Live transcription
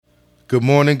Good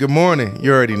morning, good morning.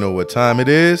 You already know what time it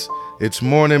is. It's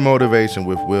Morning Motivation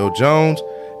with Will Jones,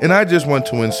 and I just want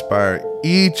to inspire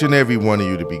each and every one of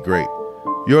you to be great.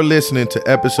 You're listening to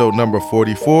episode number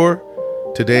 44.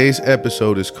 Today's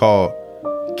episode is called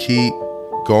Keep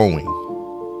Going.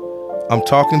 I'm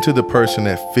talking to the person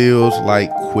that feels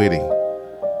like quitting,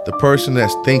 the person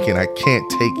that's thinking, I can't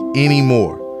take any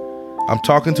more. I'm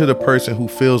talking to the person who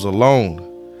feels alone.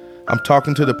 I'm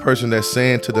talking to the person that's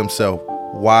saying to themselves,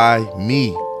 why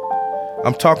me?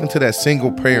 I'm talking to that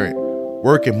single parent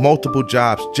working multiple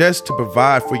jobs just to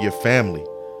provide for your family.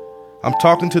 I'm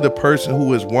talking to the person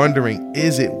who is wondering,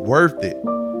 is it worth it?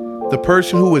 The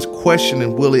person who is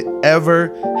questioning, will it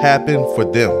ever happen for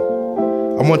them?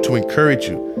 I want to encourage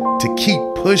you to keep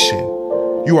pushing.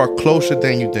 You are closer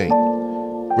than you think.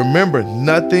 Remember,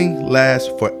 nothing lasts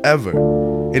forever.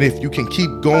 And if you can keep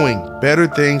going, better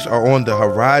things are on the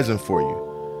horizon for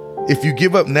you. If you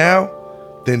give up now,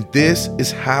 then this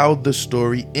is how the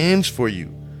story ends for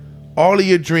you. All of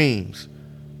your dreams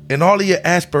and all of your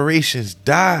aspirations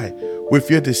die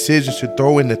with your decisions to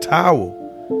throw in the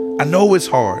towel. I know it's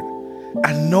hard.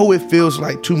 I know it feels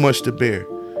like too much to bear.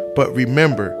 But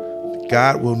remember,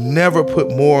 God will never put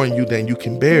more on you than you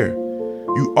can bear.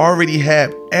 You already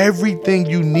have everything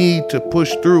you need to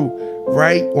push through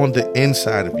right on the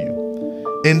inside of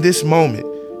you. In this moment,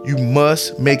 you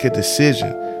must make a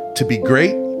decision to be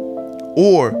great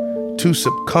or to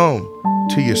succumb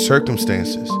to your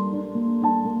circumstances.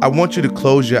 I want you to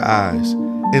close your eyes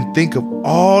and think of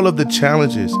all of the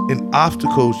challenges and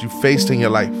obstacles you faced in your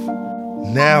life.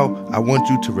 Now, I want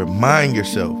you to remind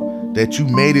yourself that you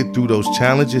made it through those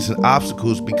challenges and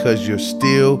obstacles because you're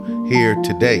still here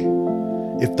today.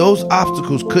 If those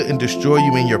obstacles couldn't destroy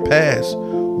you in your past,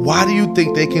 why do you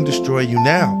think they can destroy you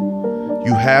now?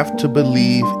 You have to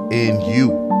believe in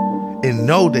you and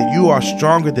know that you are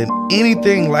stronger than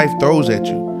anything life throws at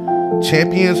you.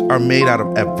 Champions are made out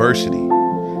of adversity.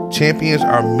 Champions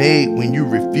are made when you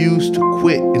refuse to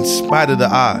quit in spite of the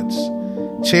odds.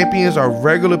 Champions are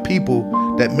regular people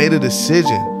that made a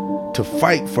decision to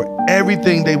fight for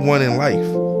everything they want in life.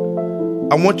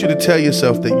 I want you to tell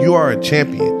yourself that you are a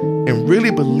champion and really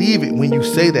believe it when you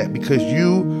say that, because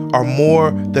you are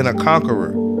more than a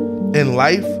conqueror. In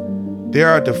life, there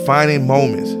are defining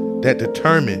moments that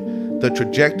determine the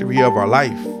trajectory of our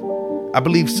life. I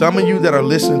believe some of you that are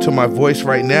listening to my voice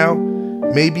right now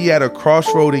may be at a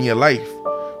crossroad in your life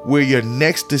where your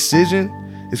next decision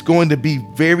is going to be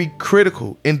very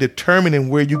critical in determining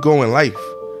where you go in life.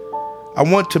 I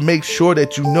want to make sure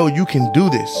that you know you can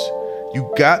do this.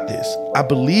 You got this. I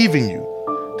believe in you.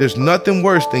 There's nothing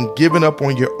worse than giving up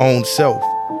on your own self.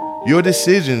 Your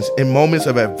decisions in moments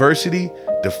of adversity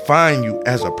define you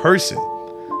as a person.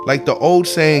 Like the old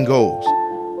saying goes,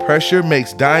 pressure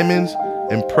makes diamonds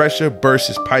and pressure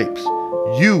bursts pipes.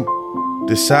 You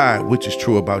decide which is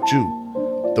true about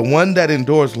you. The one that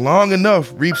endures long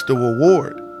enough reaps the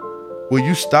reward. Will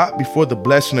you stop before the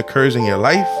blessing occurs in your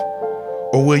life?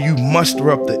 Or will you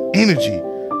muster up the energy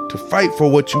to fight for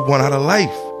what you want out of life?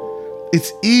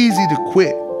 It's easy to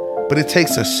quit, but it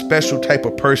takes a special type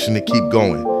of person to keep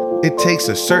going. It takes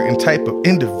a certain type of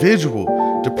individual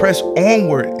to press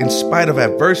onward in spite of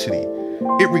adversity.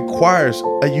 It requires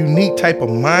a unique type of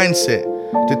mindset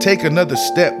to take another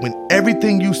step when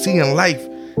everything you see in life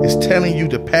is telling you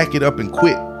to pack it up and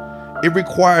quit. It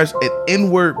requires an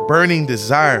inward burning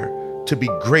desire to be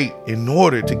great in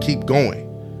order to keep going.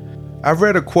 I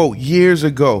read a quote years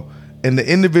ago, and the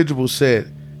individual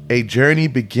said, a journey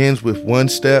begins with one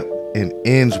step and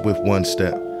ends with one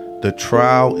step. The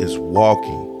trial is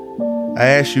walking. I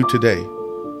ask you today,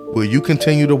 will you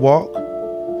continue to walk?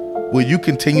 Will you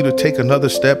continue to take another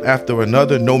step after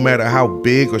another, no matter how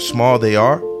big or small they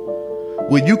are?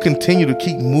 Will you continue to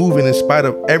keep moving in spite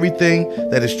of everything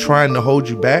that is trying to hold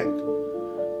you back?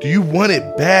 Do you want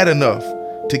it bad enough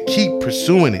to keep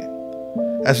pursuing it?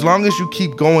 As long as you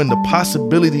keep going, the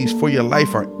possibilities for your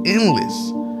life are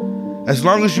endless. As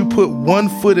long as you put one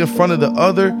foot in front of the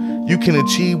other, you can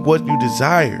achieve what you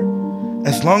desire.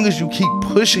 As long as you keep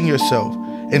pushing yourself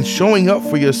and showing up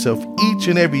for yourself each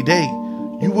and every day,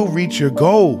 you will reach your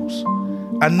goals.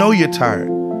 I know you're tired.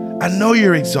 I know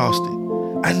you're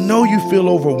exhausted. I know you feel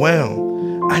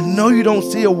overwhelmed. I know you don't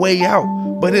see a way out,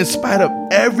 but in spite of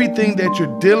everything that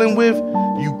you're dealing with,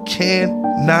 you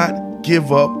cannot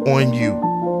give up on you.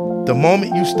 The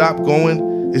moment you stop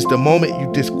going is the moment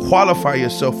you disqualify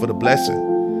yourself for the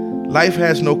blessing. Life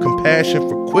has no compassion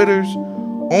for quitters,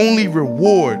 only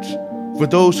rewards for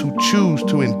those who choose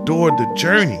to endure the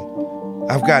journey.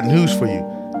 I've got news for you.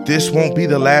 This won't be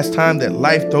the last time that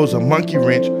life throws a monkey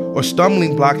wrench or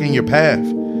stumbling block in your path.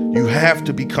 You have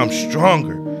to become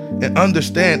stronger And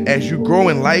understand, as you grow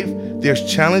in life,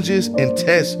 there's challenges and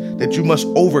tests that you must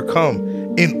overcome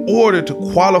in order to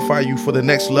qualify you for the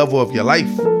next level of your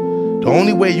life. The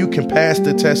only way you can pass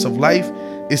the test of life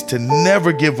is to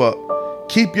never give up.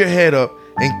 Keep your head up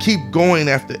and keep going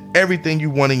after everything you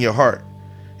want in your heart.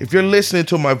 If you're listening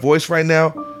to my voice right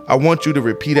now, I want you to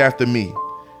repeat after me.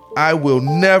 I will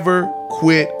never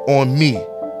quit on me.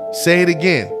 Say it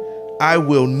again. I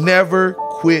will never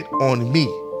quit on me.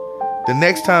 The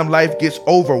next time life gets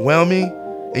overwhelming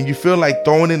and you feel like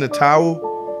throwing in the towel,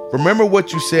 remember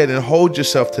what you said and hold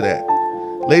yourself to that.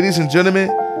 Ladies and gentlemen,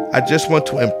 I just want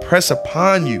to impress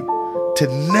upon you to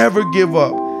never give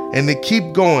up and to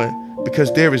keep going,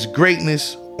 because there is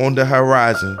greatness on the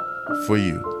horizon for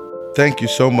you. Thank you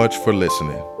so much for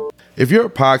listening. If you're a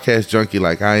podcast junkie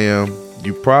like I am,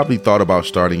 you probably thought about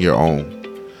starting your own.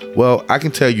 Well, I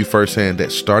can tell you firsthand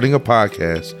that starting a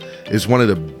podcast is one of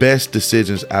the best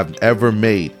decisions I've ever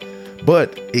made,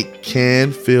 but it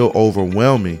can feel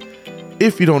overwhelming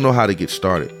if you don't know how to get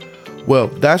started. Well,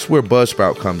 that's where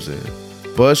Buzzsprout comes in.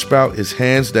 Buzzsprout is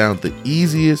hands down the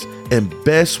easiest and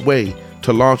best way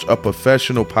to launch a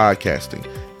professional podcasting.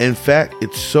 In fact,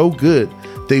 it's so good,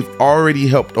 they've already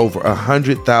helped over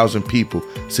 100,000 people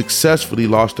successfully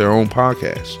launch their own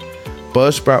podcast.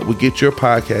 Buzzsprout will get your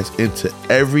podcast into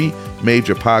every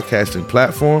major podcasting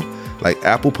platform like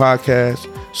Apple Podcasts,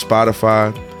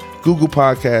 Spotify, Google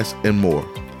Podcasts, and more.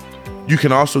 You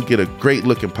can also get a great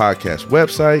looking podcast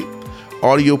website,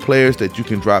 audio players that you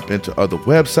can drop into other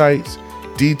websites,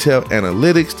 detailed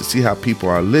analytics to see how people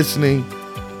are listening,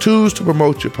 tools to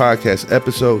promote your podcast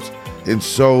episodes, and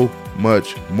so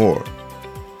much more.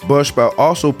 Buzzsprout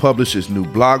also publishes new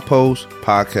blog posts,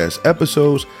 podcast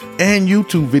episodes, and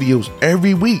YouTube videos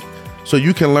every week, so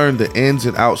you can learn the ins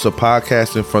and outs of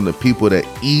podcasting from the people that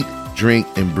eat, drink,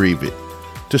 and breathe it.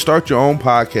 To start your own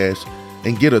podcast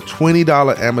and get a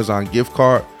 $20 Amazon gift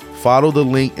card, follow the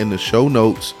link in the show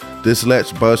notes. This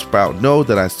lets Buzzsprout know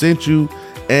that I sent you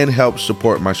and helps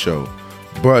support my show.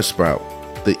 Buzzsprout,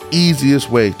 the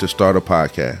easiest way to start a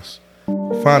podcast.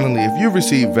 Finally, if you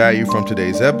received value from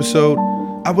today's episode,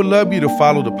 I would love you to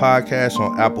follow the podcast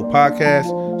on Apple Podcasts,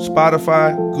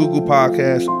 Spotify, Google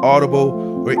Podcasts,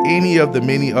 Audible, or any of the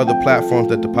many other platforms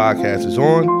that the podcast is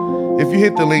on. If you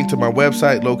hit the link to my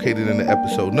website located in the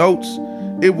episode notes,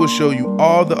 it will show you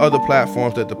all the other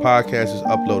platforms that the podcast is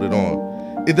uploaded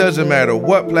on. It doesn't matter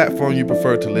what platform you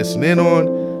prefer to listen in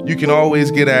on, you can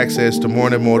always get access to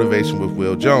Morning Motivation with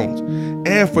Will Jones.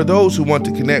 And for those who want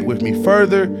to connect with me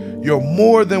further, you're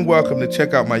more than welcome to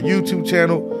check out my YouTube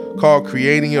channel called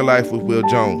Creating Your Life with Will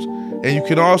Jones. And you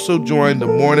can also join the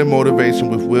Morning Motivation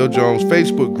with Will Jones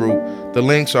Facebook group. The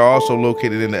links are also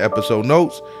located in the episode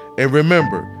notes. And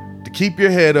remember to keep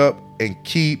your head up and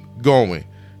keep going.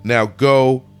 Now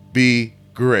go be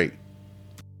great.